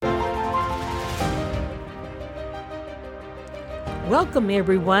Welcome,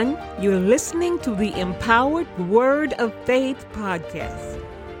 everyone. You're listening to the Empowered Word of Faith podcast.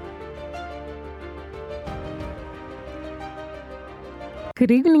 Good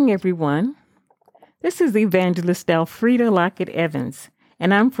evening, everyone. This is Evangelist Elfrida Lockett Evans,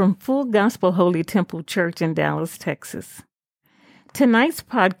 and I'm from Full Gospel Holy Temple Church in Dallas, Texas. Tonight's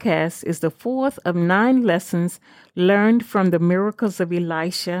podcast is the fourth of 9 lessons learned from the Miracles of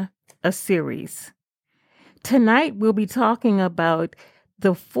Elisha, a series. Tonight, we'll be talking about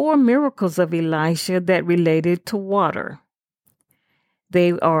the 4 miracles of Elisha that related to water.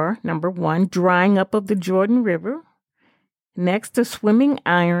 They are, number 1, drying up of the Jordan River. Next, the swimming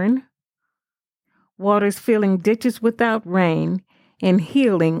iron, waters filling ditches without rain, and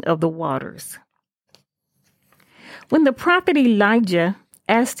healing of the waters. When the prophet Elijah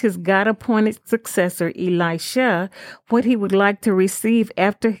asked his God-appointed successor, Elisha, what he would like to receive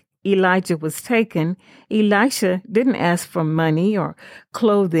after Elijah was taken, Elisha didn't ask for money or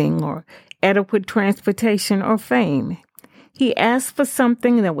clothing or adequate transportation or fame. He asked for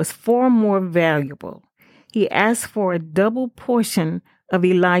something that was far more valuable. He asked for a double portion of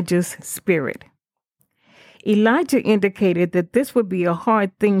Elijah's spirit. Elijah indicated that this would be a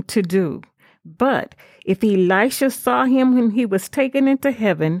hard thing to do, but if Elisha saw him when he was taken into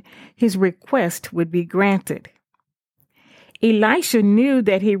heaven, his request would be granted. Elisha knew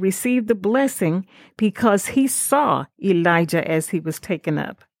that he received the blessing because he saw Elijah as he was taken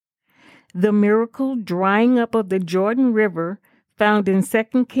up. The miracle drying up of the Jordan River, found in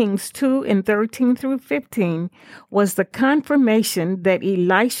 2 Kings 2 and 13 through 15, was the confirmation that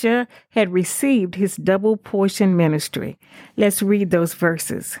Elisha had received his double portion ministry. Let's read those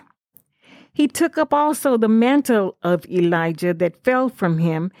verses. He took up also the mantle of Elijah that fell from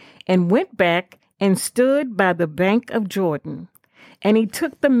him and went back and stood by the bank of Jordan. And he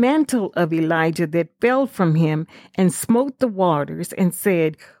took the mantle of Elijah that fell from him and smote the waters and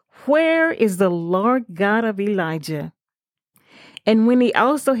said, "Where is the Lord God of Elijah?" And when he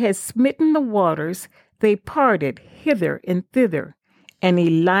also had smitten the waters, they parted hither and thither, and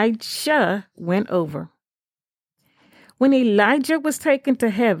Elisha went over. When Elijah was taken to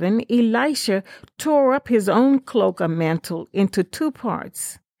heaven, Elisha tore up his own cloak or mantle into 2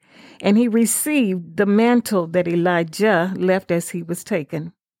 parts. And he received the mantle that Elijah left as he was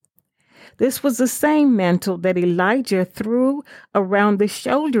taken. This was the same mantle that Elijah threw around the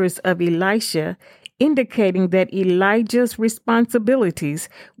shoulders of Elisha, indicating that Elijah's responsibilities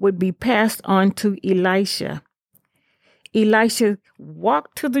would be passed on to Elisha. Elisha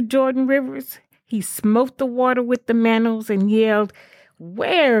walked to the Jordan rivers. He smote the water with the mantles and yelled,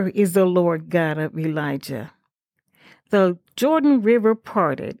 "Where is the Lord God of Elijah?" The Jordan River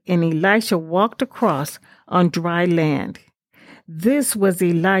parted, and Elisha walked across on dry land. This was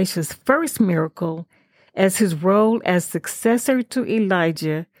Elisha's first miracle, as his role as successor to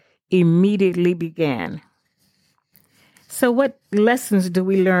Elijah immediately began. So what lessons do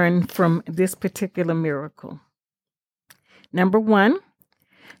we learn from this particular miracle? Number 1,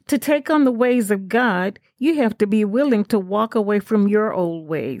 to take on the ways of God, you have to be willing to walk away from your old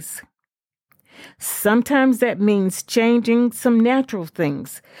ways. Sometimes that means changing some natural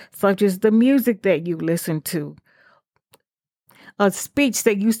things, such as the music that you listen to, a speech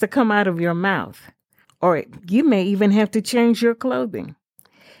that used to come out of your mouth, or you may even have to change your clothing.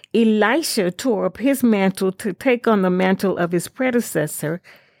 Elisha tore up his mantle to take on the mantle of his predecessor,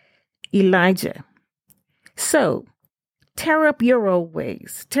 Elijah. So, tear up your old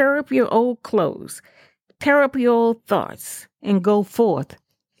ways, tear up your old clothes, tear up your old thoughts, and go forth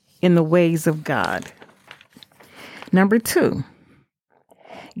in the ways of God. Number 2,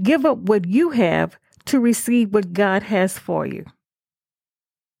 give up what you have to receive what God has for you.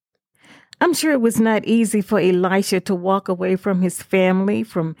 I'm sure it was not easy for Elisha to walk away from his family,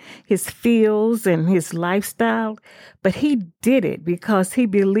 from his fields and his lifestyle, but he did it because he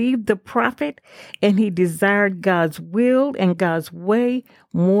believed the prophet and he desired God's will and God's way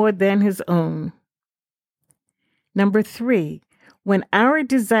more than his own. Number 3, when our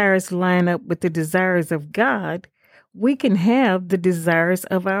desires line up with the desires of God, we can have the desires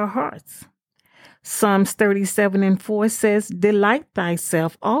of our hearts. Psalms 37:4 says, "Delight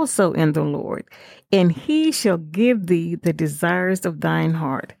thyself also in the Lord, and he shall give thee the desires of thine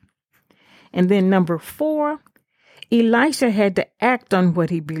heart." And then number 4, Elisha had to act on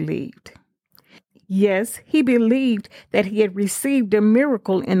what he believed. Yes, he believed that he had received a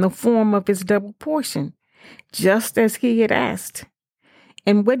miracle in the form of his double portion, just as he had asked.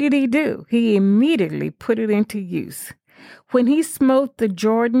 And what did he do? He immediately put it into use. When he smote the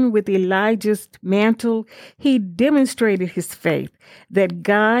Jordan with Elijah's mantle, he demonstrated his faith that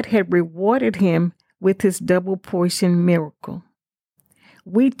God had rewarded him with his double portion miracle.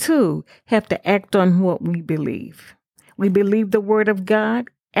 We too have to act on what we believe. We believe the word of God,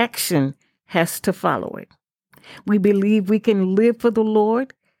 action has to follow it. We believe we can live for the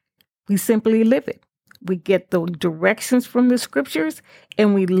Lord, we simply live it. We get the directions from the scriptures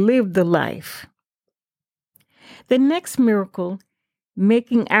and we live the life. The next miracle,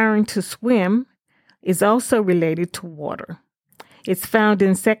 making iron to swim, is also related to water. It's found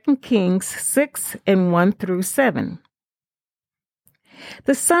in 2 Kings 6 and 1 through 7.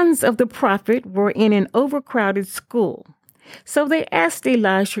 The sons of the prophet were in an overcrowded school, so they asked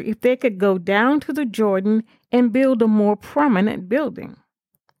Elisha if they could go down to the Jordan and build a more prominent building.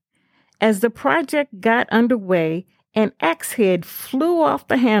 As the project got underway, an axe head flew off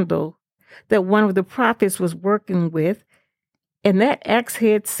the handle that one of the prophets was working with, and that axe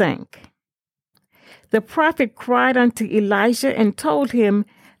head sank. The prophet cried unto Elisha and told him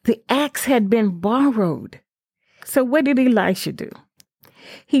the axe had been borrowed. So what did Elisha do?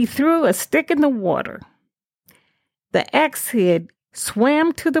 He threw a stick in the water. The axe head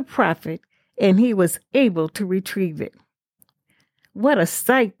swam to the prophet, and he was able to retrieve it. What a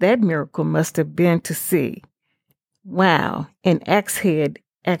sight that miracle must have been to see. Wow, an axe head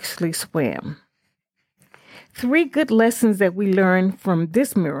actually swam. 3 good lessons that we learn from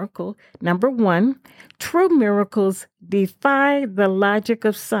this miracle. Number 1, true miracles defy the logic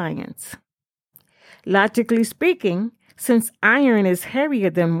of science. Logically speaking, since iron is heavier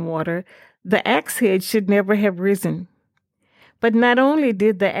than water, the axe head should never have risen. But not only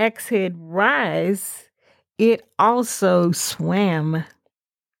did the axe head rise, it also swam.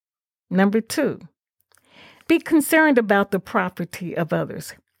 Number 2, be concerned about the property of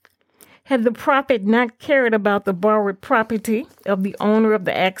others. Had the prophet not cared about the borrowed property of the owner of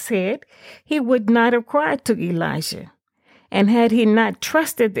the axe head, he would not have cried to Elisha. And had he not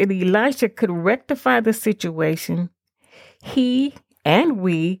trusted that Elisha could rectify the situation, he and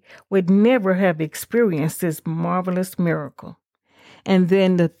we would never have experienced this marvelous miracle. And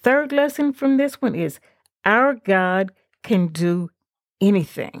then the third lesson from this one is, our God can do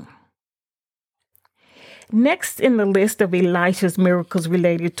anything. Next in the list of Elisha's miracles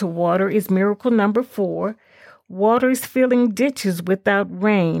related to water is miracle number 4, waters filling ditches without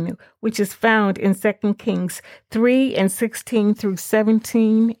rain, which is found in 2 Kings 3 and 16 through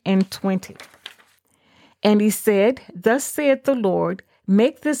 17 and 20. And he said, Thus saith the Lord,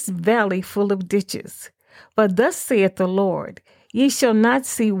 make this valley full of ditches. For thus saith the Lord, Ye shall not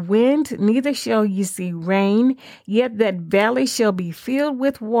see wind, neither shall ye see rain, yet that valley shall be filled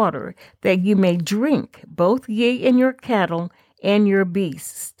with water, that ye may drink, both ye and your cattle and your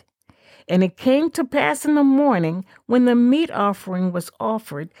beasts. And it came to pass in the morning, when the meat offering was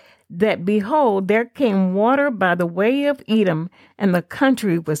offered, that behold, there came water by the way of Edom, and the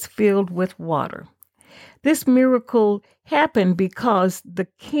country was filled with water. This miracle happened because the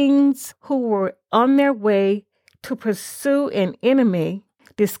kings who were on their way to pursue an enemy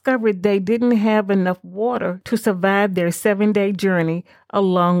discovered they didn't have enough water to survive their 7-day journey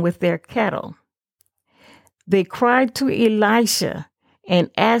along with their cattle. They cried to Elisha and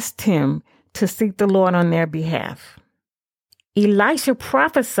asked him to seek the Lord on their behalf. Elisha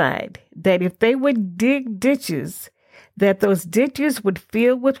prophesied that if they would dig ditches, that those ditches would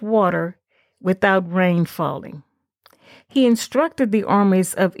fill with water without rain falling. He instructed the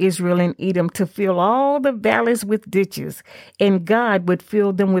armies of Israel and Edom to fill all the valleys with ditches, and God would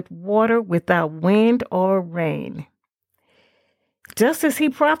fill them with water without wind or rain. Just as he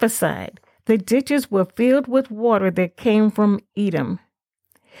prophesied, the ditches were filled with water that came from Edom.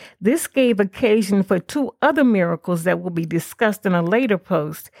 This gave occasion for 2 other miracles that will be discussed in a later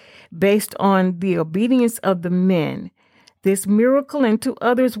post based on the obedience of the men. This miracle and 2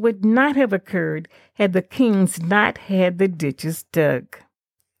 others would not have occurred had the kings not had the ditches dug.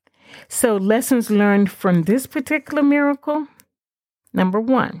 So, lessons learned from this particular miracle. Number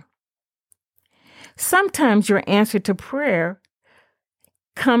 1, sometimes your answer to prayer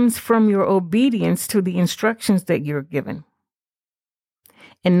comes from your obedience to the instructions that you're given.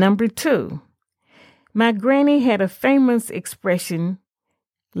 And number 2, my granny had a famous expression,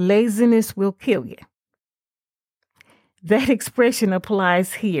 laziness will kill you. That expression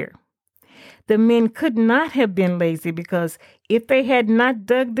applies here. The men could not have been lazy because if they had not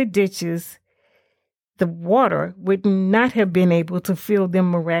dug the ditches, the water would not have been able to fill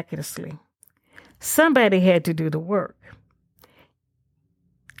them miraculously. Somebody had to do the work.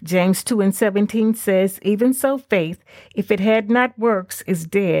 James 2 and 17 says, Even so faith, if it had not works, is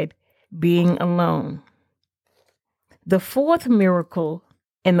dead, being alone. The 4th miracle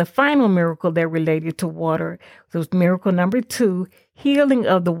and the final miracle that related to water was miracle number 2, healing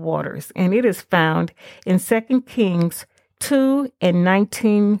of the waters. And it is found in 2 Kings 2 and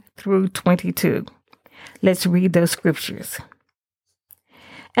 19 through 22. Let's read those scriptures.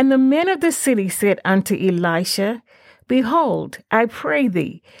 And the men of the city said unto Elisha, Behold, I pray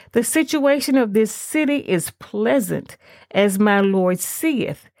thee, the situation of this city is pleasant, as my Lord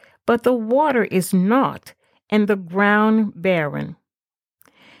seeth, but the water is naught, and the ground barren.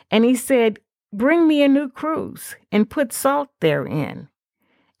 And he said, Bring me a new cruse, and put salt therein.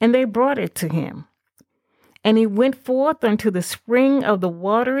 And they brought it to him. And he went forth unto the spring of the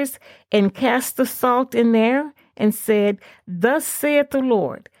waters, and cast the salt in there, and said, Thus saith the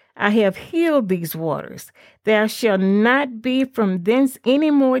Lord, I have healed these waters. There shall not be from thence any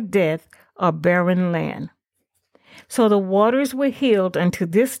more death or barren land. So the waters were healed unto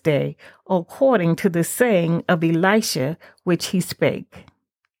this day, according to the saying of Elisha, which he spake.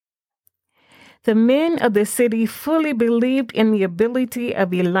 The men of the city fully believed in the ability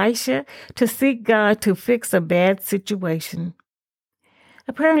of Elisha to seek God to fix a bad situation.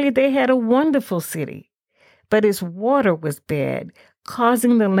 Apparently, they had a wonderful city, but its water was bad,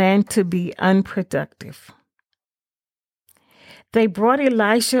 causing the land to be unproductive. They brought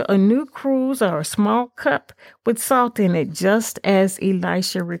Elisha a new cruse or a small cup with salt in it, just as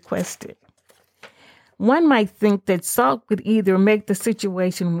Elisha requested. One might think that salt would either make the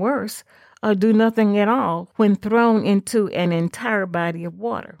situation worse or do nothing at all when thrown into an entire body of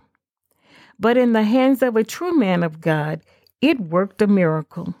water. But in the hands of a true man of God, it worked a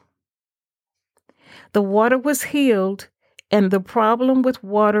miracle. The water was healed, and the problem with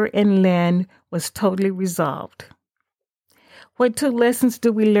water and land was totally resolved. What 2 lessons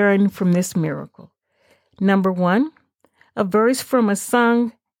do we learn from this miracle? Number 1, a verse from a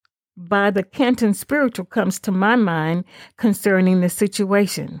song by the Canton Spiritual comes to my mind concerning the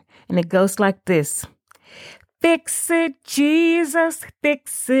situation, and it goes like this. Fix it, Jesus,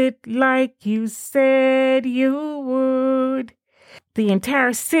 fix it like you said you would. The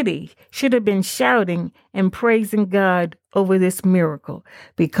entire city should have been shouting and praising God over this miracle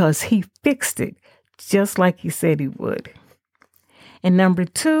because he fixed it just like he said he would. And number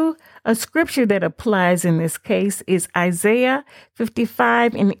 2, a scripture that applies in this case is Isaiah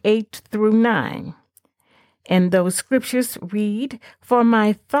 55 and 8 through 9. And those scriptures read, For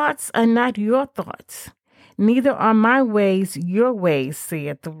my thoughts are not your thoughts, neither are my ways your ways,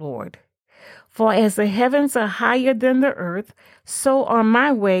 saith the Lord. For as the heavens are higher than the earth, so are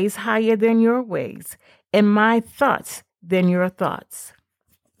my ways higher than your ways, and my thoughts than your thoughts.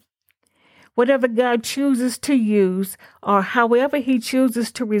 Whatever God chooses to use, or however he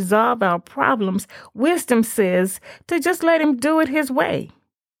chooses to resolve our problems, wisdom says to just let him do it his way.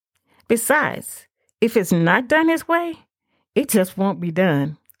 Besides, if it's not done his way, it just won't be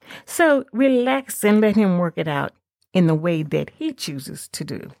done. So relax and let him work it out in the way that he chooses to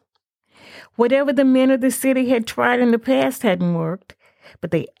do. Whatever the men of the city had tried in the past hadn't worked,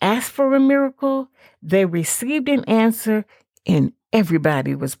 but they asked for a miracle, they received an answer, and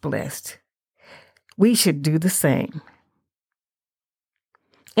everybody was blessed. We should do the same.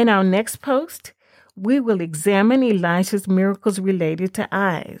 In our next post, we will examine Elisha's miracles related to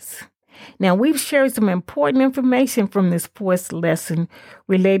eyes. Now, we've shared some important information from this 4th lesson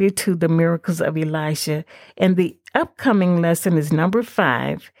related to the miracles of Elisha, and the upcoming lesson is number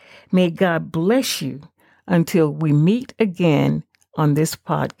 5. May God bless you until we meet again on this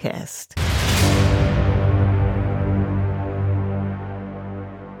podcast.